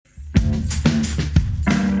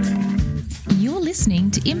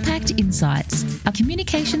listening to Impact Insights, a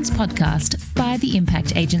communications podcast by the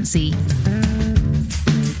Impact Agency.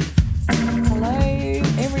 Hello,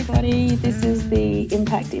 everybody. This is the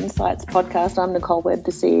Impact Insights podcast. I'm Nicole Webb,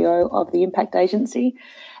 the CEO of the Impact Agency.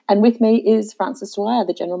 And with me is Frances Dwyer,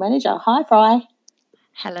 the General Manager. Hi, Fry.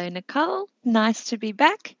 Hello, Nicole. Nice to be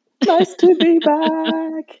back. Nice to be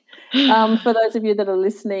back. For those of you that are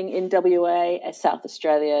listening in WA, South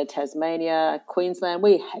Australia, Tasmania, Queensland,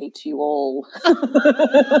 we hate you all.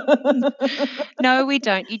 No, we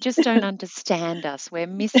don't. You just don't understand us. We're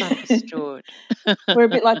misunderstood. We're a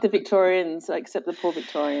bit like the Victorians, except the poor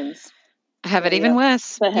Victorians. Have it even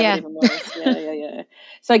worse. They have it even worse. Yeah.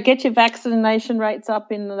 So get your vaccination rates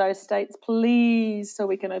up in those states, please, so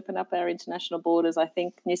we can open up our international borders. I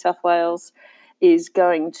think New South Wales is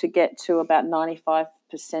going to get to about 95%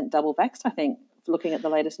 double vaxxed, I think, looking at the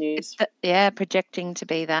latest news. Projecting to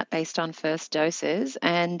be that based on first doses.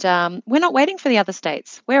 And we're not waiting for the other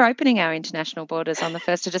states. We're opening our international borders on the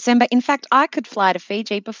 1st of December. In fact, I could fly to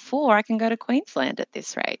Fiji before I can go to Queensland at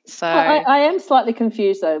this rate. So I am slightly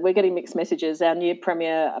confused, though. We're getting mixed messages. Our new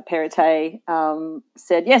Premier, Perrottet,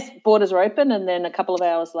 said, yes, borders are open. And then a couple of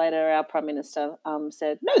hours later, our Prime Minister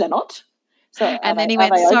said, no, they're not. So and then he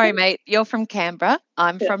went, sorry, mate, you're from Canberra.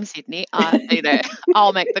 I'm from Sydney.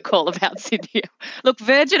 I'll make the call about Sydney. Look,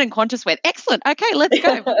 Virgin and Qantas went, excellent. Okay, let's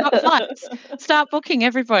go. We've got flights. Start booking,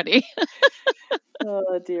 everybody.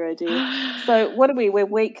 Oh, dear. So what are we? We're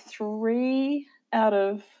week 3 out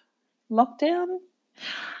of lockdown?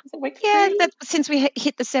 Is it week 3? Yeah, since we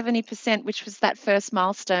hit the 70%, which was that first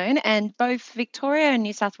milestone, and both Victoria and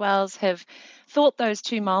New South Wales have thought those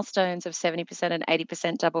two milestones of 70% and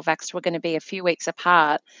 80% double vaxxed were going to be a few weeks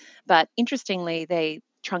apart. But interestingly, they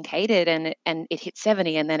truncated and it hit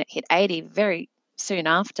 70 and then it hit 80 very soon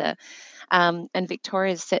after. And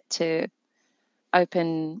Victoria's set to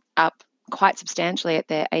open up quite substantially at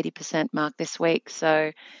their 80% mark this week.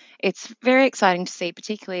 So it's very exciting to see,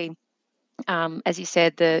 particularly as you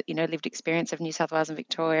said, the lived experience of New South Wales and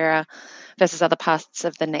Victoria versus other parts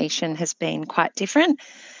of the nation has been quite different.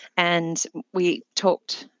 And we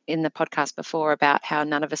talked in the podcast before about how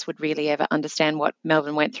none of us would really ever understand what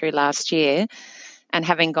Melbourne went through last year. And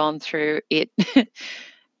having gone through it,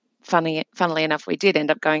 funnily enough, we did end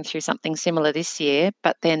up going through something similar this year,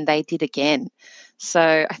 but then they did again.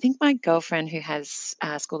 So I think my girlfriend who has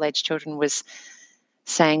school-age children was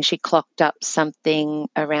saying she clocked up something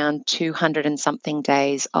around 200 and something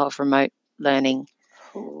days of remote learning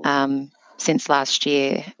since last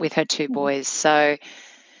year with her two boys. So,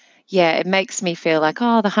 yeah, it makes me feel like,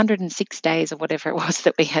 the 106 days or whatever it was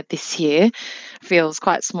that we had this year feels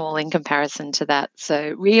quite small in comparison to that.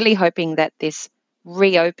 So really hoping that this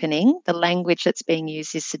reopening, the language that's being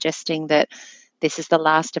used is suggesting that this is the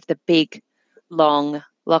last of the big, long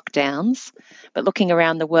lockdowns, but looking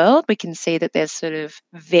around the world, we can see that there's sort of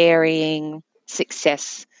varying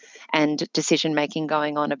success and decision making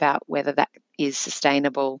going on about whether that is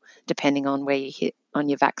sustainable, depending on where you hit on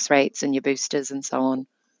your vax rates and your boosters and so on.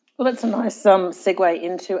 Well, that's a nice segue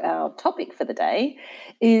into our topic for the day,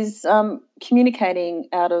 is communicating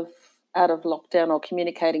out of lockdown or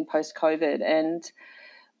communicating post-COVID. And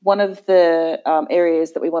one of the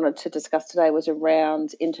areas that we wanted to discuss today was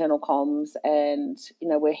around internal comms, and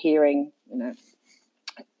we're hearing,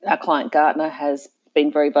 our client Gartner has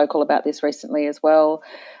been very vocal about this recently as well.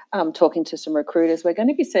 Talking to some recruiters, we're going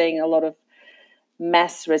to be seeing a lot of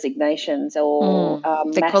mass resignations, or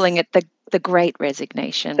they're calling it the Great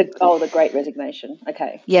Resignation. The Great Resignation.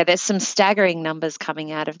 Okay. Yeah, there's some staggering numbers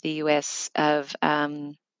coming out of the US of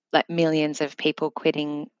like millions of people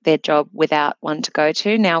quitting their job without one to go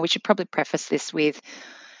to. Now, we should probably preface this with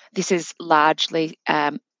this is largely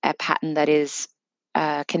a pattern that is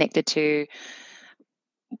connected to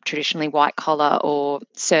traditionally white collar or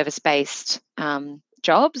service-based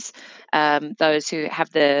jobs. Those who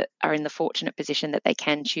are in the fortunate position that they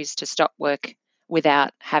can choose to stop work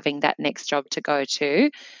without having that next job to go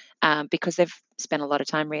to, because they've spent a lot of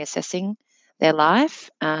time reassessing their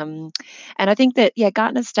life. And I think that,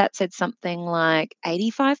 Gartner's stat said something like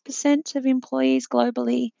 85% of employees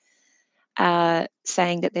globally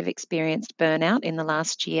saying that they've experienced burnout in the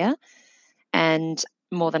last year, and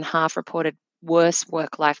more than half reported worse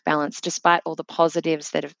work-life balance, despite all the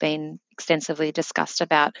positives that have been extensively discussed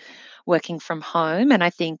about working from home. And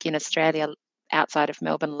I think in Australia, outside of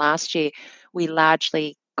Melbourne last year, we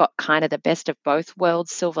largely got kind of the best of both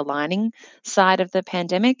worlds, silver lining side of the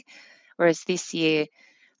pandemic. Whereas this year,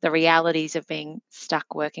 the realities of being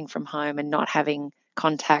stuck working from home and not having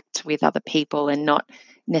contact with other people and not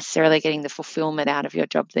necessarily getting the fulfillment out of your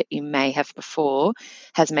job that you may have before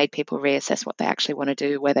has made people reassess what they actually want to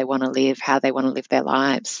do, where they want to live, how they want to live their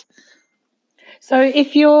lives. So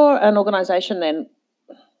if you're an organisation then,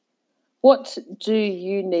 what do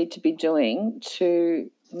you need to be doing to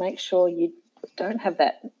make sure you don't have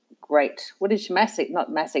that great, what is massic,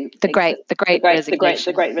 not massive, the great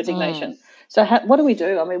resignation. The great resignation. So what do we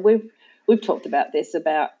do? I mean, we've talked about this,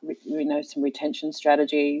 about, some retention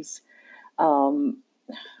strategies.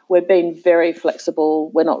 We've been very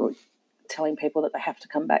flexible. We're not telling people that they have to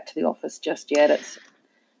come back to the office just yet.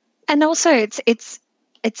 And also it's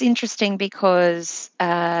interesting because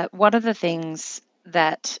one of the things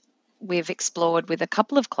that we've explored with a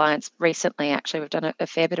couple of clients recently, actually, we've done a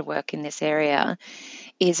fair bit of work in this area,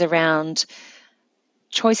 is around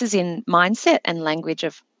choices in mindset and language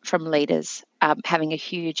from leaders having a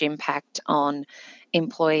huge impact on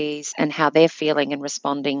employees and how they're feeling and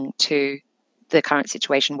responding to the current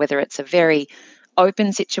situation, whether it's a very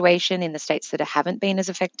open situation in the states that haven't been as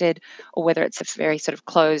affected, or whether it's a very sort of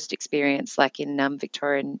closed experience like in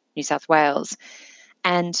Victoria and New South Wales.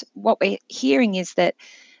 And what we're hearing is that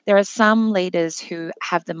there are some leaders who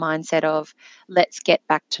have the mindset of let's get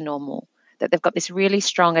back to normal, that they've got this really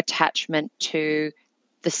strong attachment to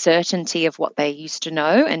the certainty of what they used to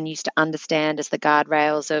know and used to understand as the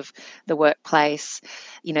guardrails of the workplace,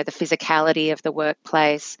 the physicality of the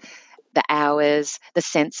workplace, the hours, the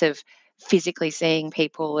sense of physically seeing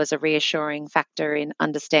people as a reassuring factor in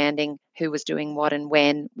understanding who was doing what and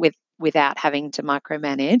when without having to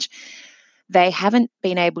micromanage. They haven't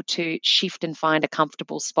been able to shift and find a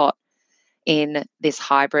comfortable spot in this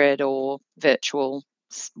hybrid or virtual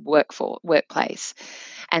workplace,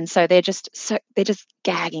 and so they're just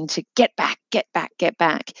gagging to get back.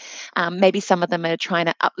 Maybe some of them are trying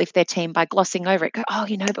to uplift their team by glossing over it. Go,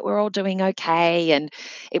 but we're all doing okay, and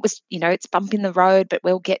it was, it's bump in the road, but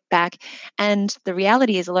we'll get back. And the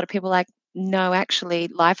reality is, a lot of people are like, no, actually,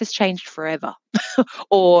 life has changed forever.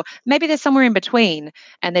 Or maybe they're somewhere in between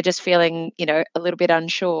and they're just feeling, a little bit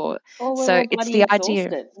unsure. So it's the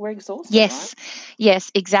idea. We're exhausted. Yes, right?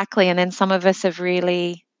 Yes, exactly. And then some of us have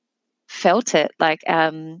really felt it.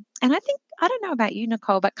 And I think, I don't know about you,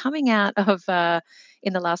 Nicole, but coming out of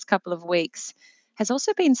in the last couple of weeks has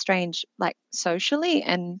also been strange, like socially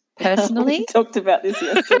and personally. We talked about this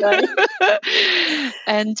yesterday.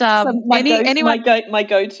 And so my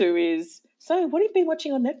go-to is, so what have you been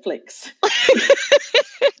watching on Netflix?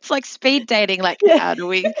 It's like speed dating. Like, how do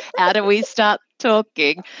we start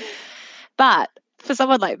talking? But for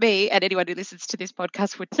someone like me, and anyone who listens to this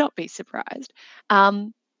podcast would not be surprised,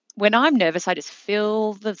 when I'm nervous, I just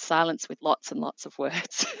fill the silence with lots and lots of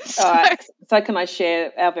words. All right. So can I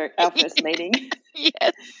share our first meeting?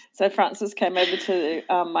 Yes. So Frances came over to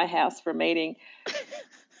my house for a meeting.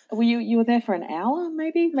 You were there for an hour,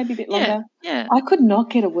 maybe a bit longer. Yeah. I could not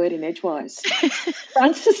get a word in edgewise.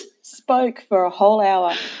 Frances spoke for a whole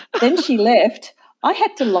hour. Then she left. I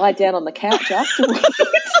had to lie down on the couch afterwards.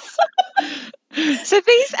 So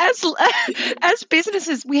these, as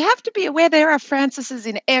businesses, we have to be aware there are Franceses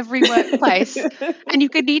in every workplace, and you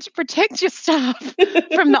could need to protect your staff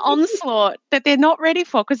from the onslaught that they're not ready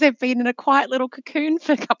for because they've been in a quiet little cocoon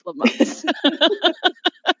for a couple of months.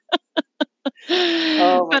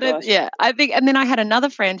 Oh my gosh. I think, and then I had another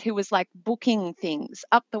friend who was like booking things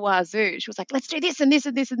up the wazoo. She was like, let's do this and this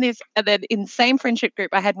and this and this. And then in the same friendship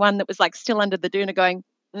group, I had one that was like still under the doona going,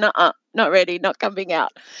 nuh-uh, not ready, not coming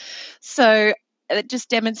out. So it just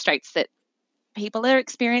demonstrates that people are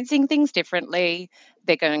experiencing things differently.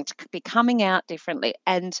 They're going to be coming out differently,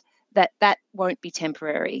 and that won't be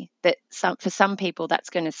temporary. That for some people that's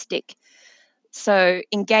going to stick. So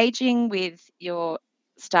engaging with your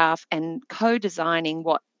staff and co-designing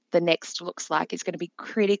what the next looks like is going to be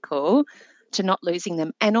critical to not losing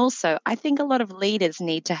them. And also, I think a lot of leaders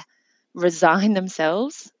need to resign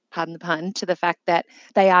themselves, pardon the pun, to the fact that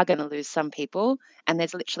they are going to lose some people, and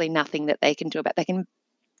there's literally nothing that they can do about it. They can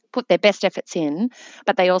put their best efforts in,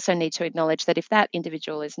 but they also need to acknowledge that if that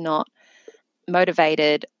individual is not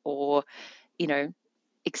motivated or,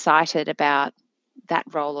 excited about that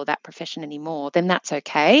role or that profession anymore, then that's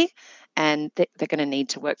okay. And they're going to need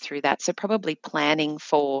to work through that. So probably planning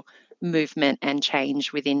for movement and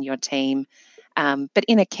change within your team, but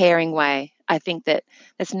in a caring way. I think that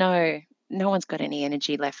there's no one's got any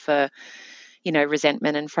energy left for,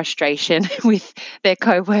 resentment and frustration with their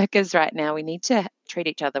co-workers right now. We need to treat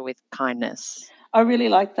each other with kindness. I really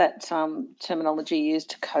like that terminology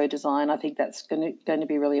used, to co-design. I think that's going to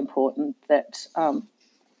be really important, that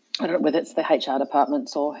I don't know whether it's the HR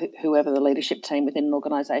departments or whoever the leadership team within an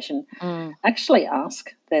organisation, actually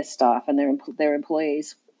ask their staff and their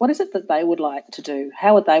employees, what is it that they would like to do?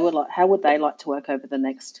 How would they like to work over the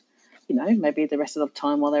next, maybe the rest of the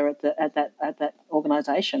time while they're at that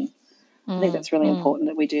organisation? I think that's really important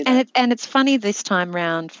that we do that. And it's funny this time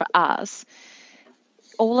round for us.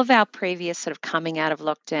 All of our previous sort of coming out of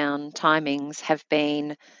lockdown timings have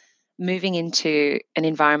been moving into an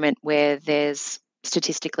environment where there's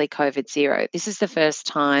statistically COVID zero. This is the first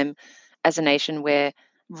time as a nation we're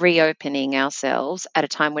reopening ourselves at a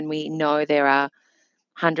time when we know there are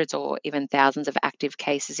hundreds or even thousands of active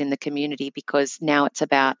cases in the community, because now it's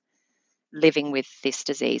about living with this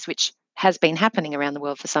disease, which has been happening around the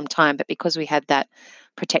world for some time. But because we had that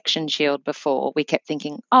protection shield before, we kept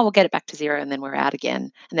thinking, oh, we'll get it back to zero and then we're out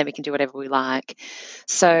again and then we can do whatever we like.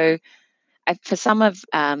 So for some of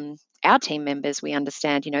our team members, we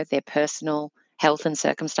understand, their personal health and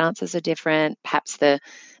circumstances are different. Perhaps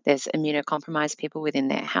there's immunocompromised people within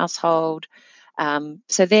their household.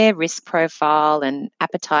 So their risk profile and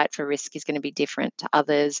appetite for risk is going to be different to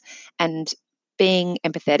others. And being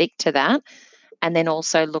empathetic to that, and then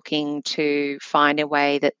also looking to find a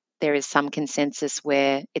way that there is some consensus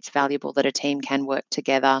where it's valuable that a team can work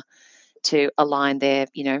together to align their,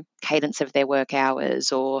 cadence of their work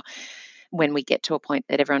hours, or when we get to a point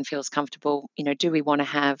that everyone feels comfortable, do we want to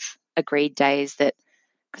have agreed days that,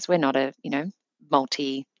 because we're not a,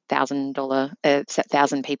 multi-$1,000,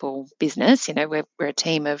 1,000 people business, we're a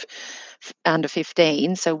team of under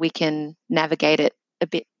 15, so we can navigate it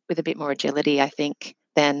with a bit more agility, I think,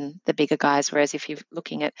 than the bigger guys. Whereas if you're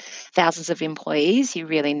looking at thousands of employees, you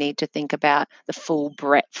really need to think about the full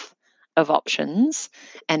breadth of options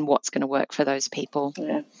and what's going to work for those people.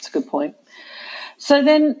 Yeah, that's a good point. So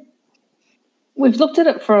then we've looked at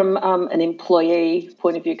it from an employee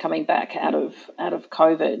point of view coming back out of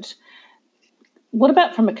COVID. What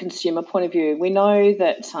about from a consumer point of view? We know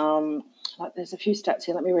that there's a few stats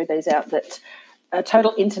here. Let me read these out. That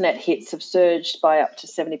total internet hits have surged by up to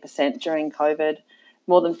 70% during COVID.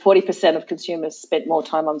 More than 40% of consumers spent more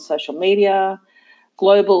time on social media.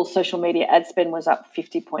 Global social media ad spend was up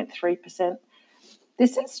 50.3%.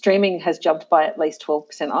 This says streaming has jumped by at least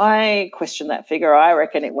 12%. I question that figure. I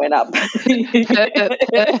reckon it went up. per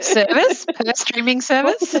streaming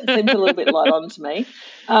service? It seems a little bit light on to me.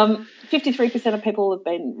 53% of people have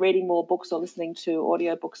been reading more books or listening to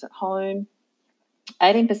audiobooks at home.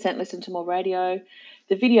 18% listen to more radio.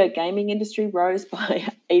 The video gaming industry rose by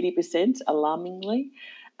 80%, alarmingly.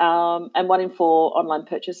 And 1 in 4 online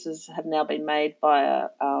purchases have now been made by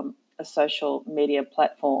a social media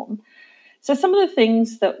platform. So some of the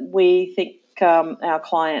things that we think our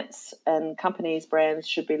clients and companies, brands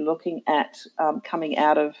should be looking at coming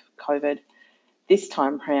out of COVID this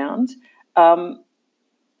time round,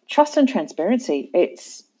 trust and transparency.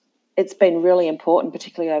 It's been really important,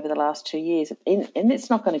 particularly over the last 2 years, and it's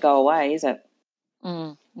not going to go away, is it?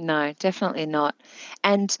 No, definitely not.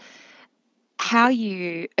 And how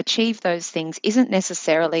you achieve those things isn't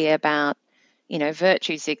necessarily about,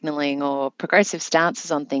 virtue signaling or progressive stances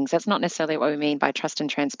on things. That's not necessarily what we mean by trust and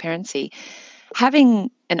transparency. Having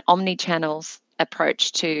an omni-channel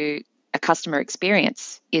approach to a customer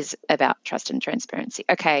experience is about trust and transparency.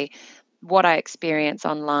 Okay, what I experience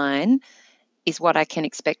online is what I can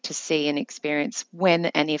expect to see and experience when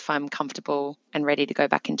and if I'm comfortable and ready to go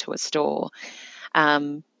back into a store.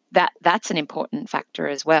 That's an important factor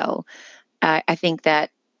as well. I think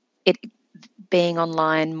that it being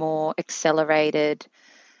online more accelerated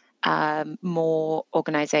more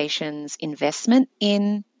organisations' investment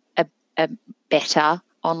in a better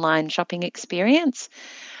online shopping experience.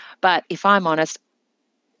 But if I'm honest,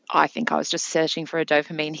 I think I was just searching for a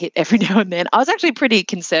dopamine hit every now and then. I was actually pretty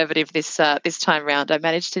conservative this time round. I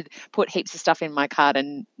managed to put heaps of stuff in my cart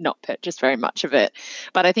and not purchase very much of it.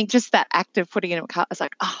 But I think just that act of putting it in a cart, I was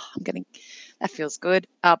like, that feels good,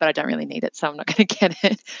 but I don't really need it, so I'm not going to get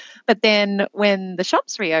it. But then when the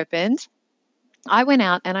shops reopened, I went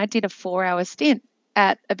out and I did a 4-hour stint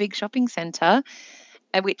at a big shopping centre,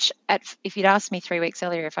 which if you'd asked me 3 weeks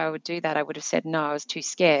earlier if I would do that, I would have said no, I was too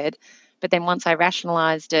scared. But then once I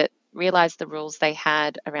rationalised it, realised the rules they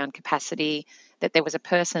had around capacity, that there was a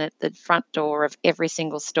person at the front door of every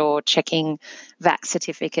single store checking vax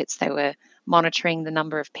certificates, they were monitoring the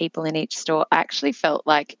number of people in each store. I actually felt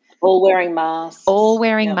like all wearing masks.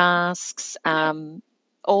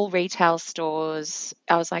 All retail stores.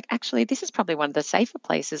 I was like, actually, this is probably one of the safer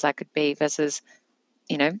places I could be versus,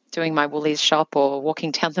 doing my Woolies shop or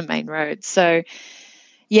walking down the main road. So,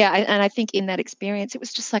 yeah, and I think in that experience, it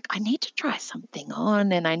was just like, I need to try something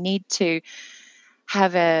on and I need to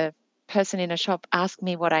have a person in a shop ask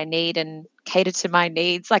me what I need and cater to my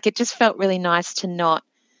needs. Like, it just felt really nice to not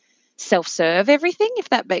self-serve everything, if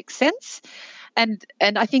that makes sense. And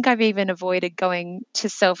I think I've even avoided going to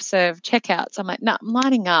self-serve checkouts. I'm like, no, I'm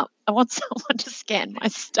lining up. I want someone to scan my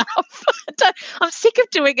stuff. I'm sick of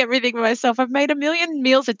doing everything for myself. I've made 1 million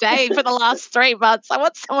meals a day for the last 3 months. I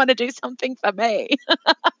want someone to do something for me.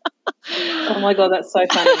 Oh my God, that's so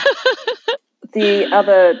funny. The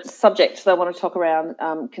other subject that I want to talk around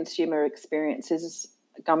consumer experiences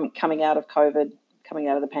coming out of COVID, coming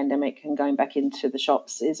out of the pandemic and going back into the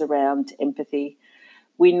shops is around empathy.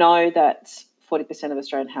 We know that 40% of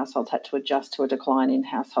Australian households had to adjust to a decline in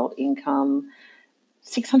household income.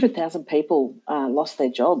 600,000 people lost their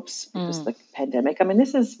jobs because of the pandemic. I mean,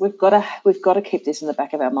 we've got to keep this in the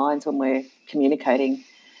back of our minds when we're communicating.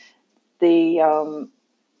 You've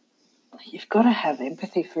got to have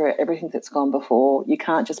empathy for everything that's gone before. You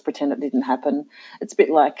can't just pretend it didn't happen. It's a bit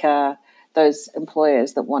like those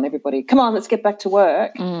employers that want everybody, come on, let's get back to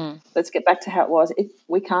work. Let's get back to how it was.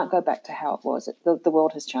 We can't go back to how it was. The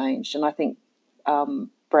world has changed. And I think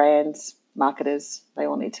brands, marketers, they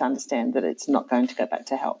all need to understand that it's not going to go back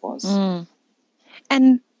to how it was.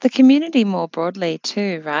 And the community more broadly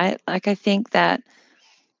too, right? Like, I think that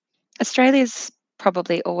Australia's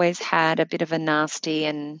probably always had a bit of a nasty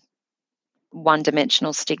and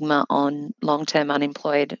one-dimensional stigma on long-term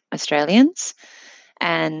unemployed Australians.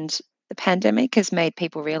 And the pandemic has made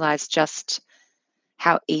people realise just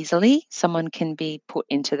how easily someone can be put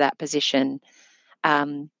into that position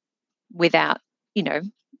without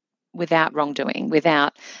wrongdoing,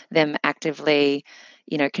 without them actively,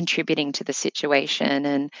 contributing to the situation.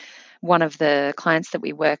 And one of the clients that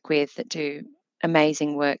we work with that do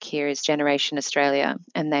amazing work here is Generation Australia,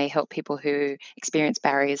 and they help people who experience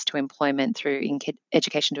barriers to employment through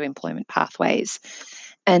education to employment pathways.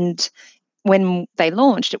 And when they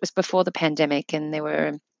launched, it was before the pandemic, and there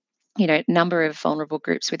were a number of vulnerable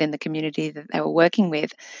groups within the community that they were working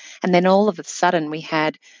with. And then all of a sudden we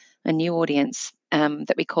had a new audience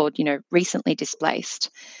that we called, recently displaced.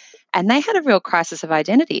 And they had a real crisis of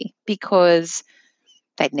identity because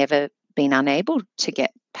they'd never been unable to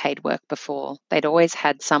get paid work before. They'd always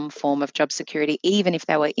had some form of job security. Even if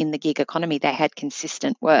they were in the gig economy, they had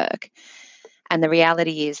consistent work. And the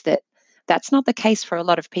reality is that that's not the case for a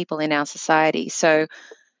lot of people in our society. So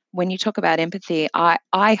when you talk about empathy,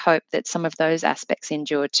 I hope that some of those aspects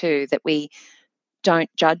endure too, that we don't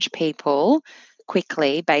judge people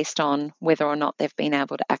quickly based on whether or not they've been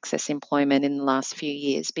able to access employment in the last few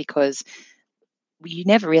years, because you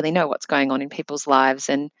never really know what's going on in people's lives.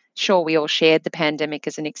 And sure, we all shared the pandemic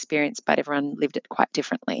as an experience, but everyone lived it quite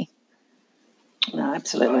differently. No,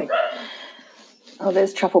 absolutely. Oh,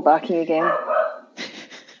 there's Truffle barking again.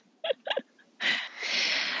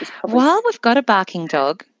 While we've got a barking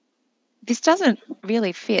dog, this doesn't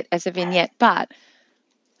really fit as a vignette, but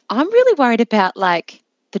I'm really worried about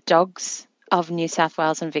the dogs of New South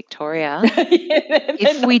Wales and Victoria.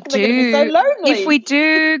 If we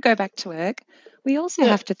do go back to work, we also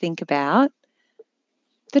have to think about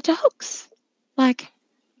the dogs,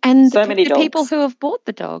 and so many the dogs. people who have bought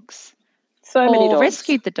the dogs, many dogs,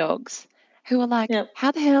 rescued the dogs, who are like,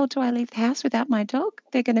 how the hell do I leave the house without my dog?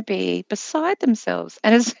 They're going to be beside themselves.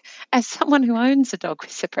 And as someone who owns a dog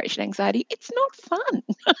with separation anxiety, it's not fun.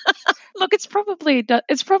 Look, it's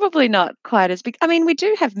probably not quite as big. I mean, we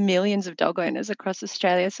do have millions of dog owners across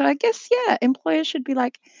Australia, so I guess employers should be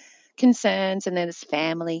concerns, and then there's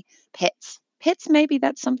family, pets. Pets, maybe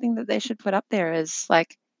that's something that they should put up there as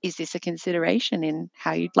is this a consideration in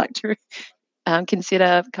how you'd like to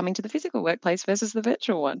consider coming to the physical workplace versus the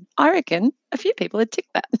virtual one? I reckon a few people would tick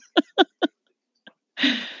that.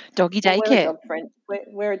 Doggy daycare.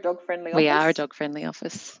 We're a dog-friendly office. We are a dog-friendly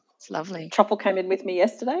office. It's lovely. Truffle came in with me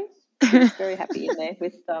yesterday. He was very happy in there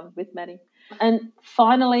with Maddie. And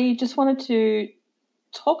finally, just wanted to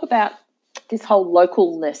talk about this whole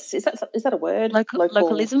localness. Is that a word?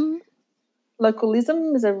 Localism?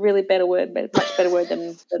 Localism is a really better word, much better word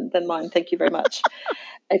than mine. Thank you very much.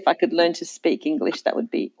 If I could learn to speak English, that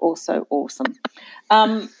would be also awesome.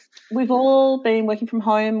 We've all been working from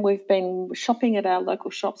home. We've been shopping at our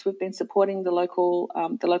local shops. We've been supporting the local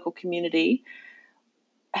community.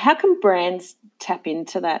 How can brands tap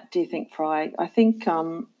into that, do you think, Fry? I think,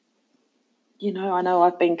 I know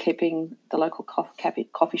I've been keeping the local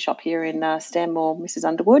coffee shop here in Stanmore, Mrs.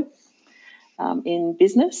 Underwood, in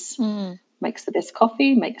business. Makes the best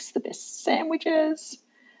coffee, makes the best sandwiches.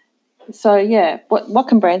 So, what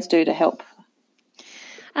can brands do to help?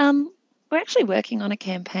 We're actually working on a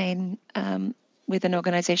campaign with an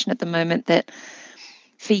organisation at the moment that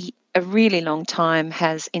for a really long time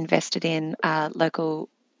has invested in local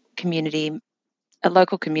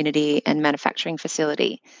local community and manufacturing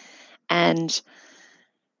facility, and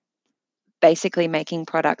basically making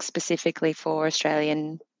products specifically for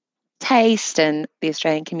Australian taste and the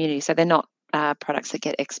Australian community. So they're not products that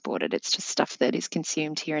get exported. It's just stuff that is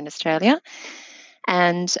consumed here in Australia.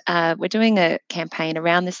 And we're doing a campaign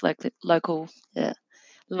around this local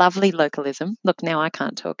lovely localism. Look, now I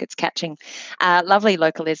can't talk, it's catching. Lovely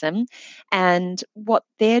localism. And what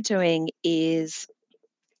they're doing is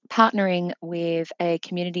partnering with a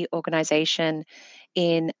community organisation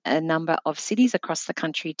in a number of cities across the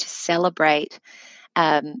country to celebrate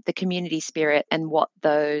the community spirit and what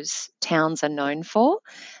those towns are known for,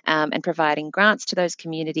 and providing grants to those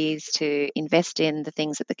communities to invest in the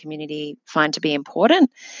things that the community find to be important,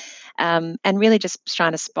 and really just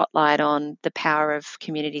trying to spotlight on the power of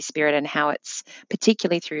community spirit and how it's,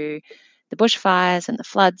 particularly through the bushfires and the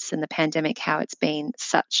floods and the pandemic, how it's been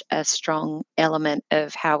such a strong element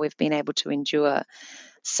of how we've been able to endure.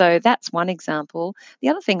 So that's one example. The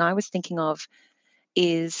other thing I was thinking of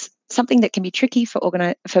is something that can be tricky for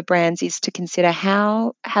brands is to consider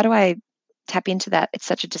how do I tap into that? It's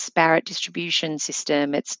such a disparate distribution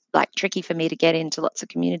system. It's like tricky for me to get into lots of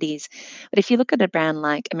communities. But if you look at a brand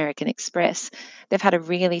like American Express, they've had a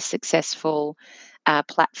really successful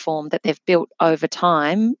platform that they've built over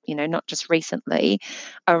time, not just recently,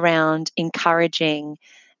 around encouraging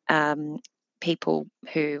people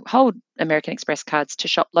who hold American Express cards to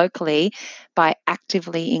shop locally by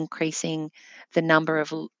actively increasing the number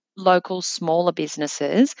of local smaller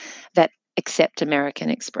businesses that accept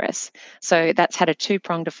American Express. So that's had a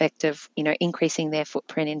two-pronged effect of, increasing their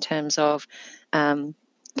footprint in terms of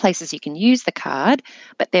places you can use the card,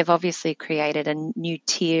 but they've obviously created a new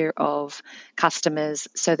tier of customers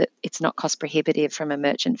so that it's not cost prohibitive from a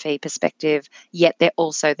merchant fee perspective, yet they're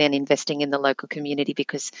also then investing in the local community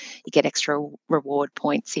because you get extra reward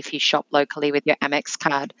points if you shop locally with your Amex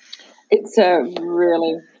card. It's a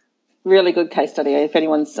really, really good case study. If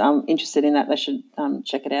anyone's interested in that, they should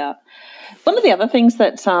check it out. One of the other things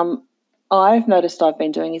that I've noticed I've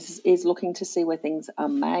been doing is looking to see where things are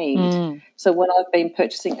made. So when I've been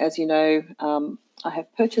purchasing, as you know, I have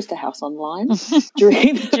purchased a house online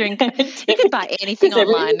during you can buy anything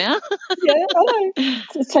online now. Yeah, I know.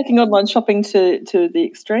 It's taking online shopping to the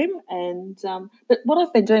extreme. And but what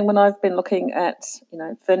I've been doing when I've been looking at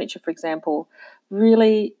furniture, for example,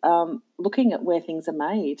 really looking at where things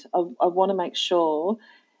are made. I want to make sure,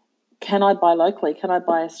 can I buy locally? Can I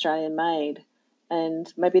buy Australian made?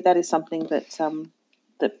 And maybe that is something that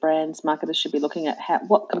that brands, marketers should be looking at.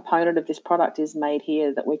 What component of this product is made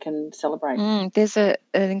here that we can celebrate? There's an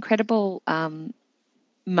incredible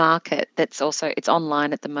market that's also, it's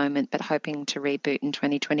online at the moment, but hoping to reboot in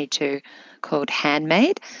 2022, called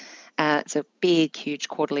Handmade. It's a big, huge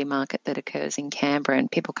quarterly market that occurs in Canberra,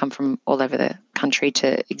 and people come from all over the country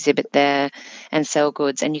to exhibit there and sell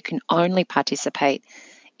goods. And you can only participate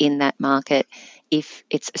in that market if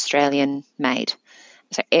it's Australian made.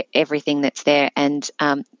 So everything that's there, and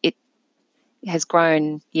it has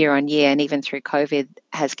grown year on year, and even through COVID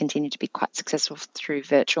has continued to be quite successful through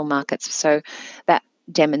virtual markets. So that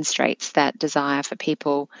demonstrates that desire for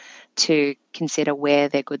people to consider where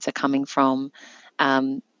their goods are coming from,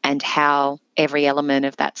 and how every element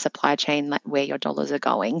of that supply chain, like where your dollars are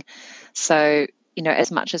going. So,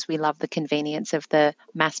 as much as we love the convenience of the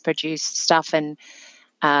mass-produced stuff and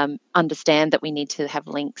understand that we need to have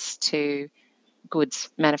links to goods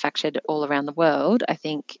manufactured all around the world, I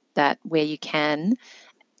think that where you can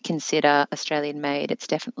consider Australian made, it's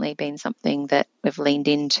definitely been something that we've leaned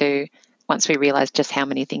into once we realised just how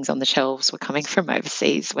many things on the shelves were coming from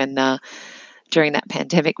overseas when during that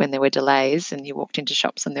pandemic, when there were delays and you walked into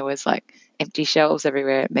shops and there was like empty shelves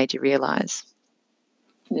everywhere. It made you realise.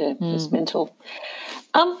 Yeah, it's mental.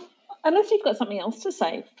 Unless you've got something else to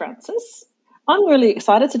say, Frances. I'm really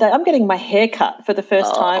excited today. I'm getting my hair cut for the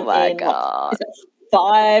first time in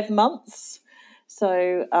 5 months.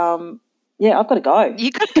 So, I've got to go.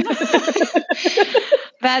 You got to go.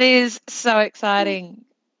 That is so exciting.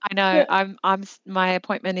 I know. Yeah. My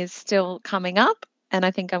appointment is still coming up, and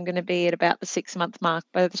I think I'm going to be at about the 6-month mark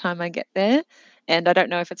by the time I get there. And I don't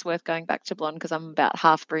know if it's worth going back to blonde because I'm about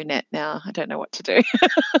half brunette now. I don't know what to do.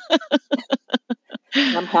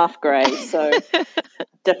 I'm half grey, so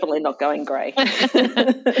definitely not going grey.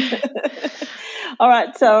 All right,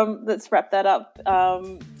 let's wrap that up.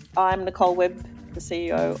 I'm Nicole Webb, the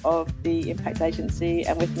CEO of the Impact Agency,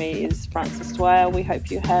 and with me is Frances Dwyer. We hope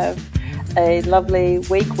you have a lovely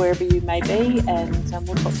week wherever you may be, and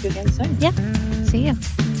we'll talk to you again soon. Yeah, see you.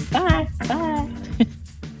 Bye. Bye.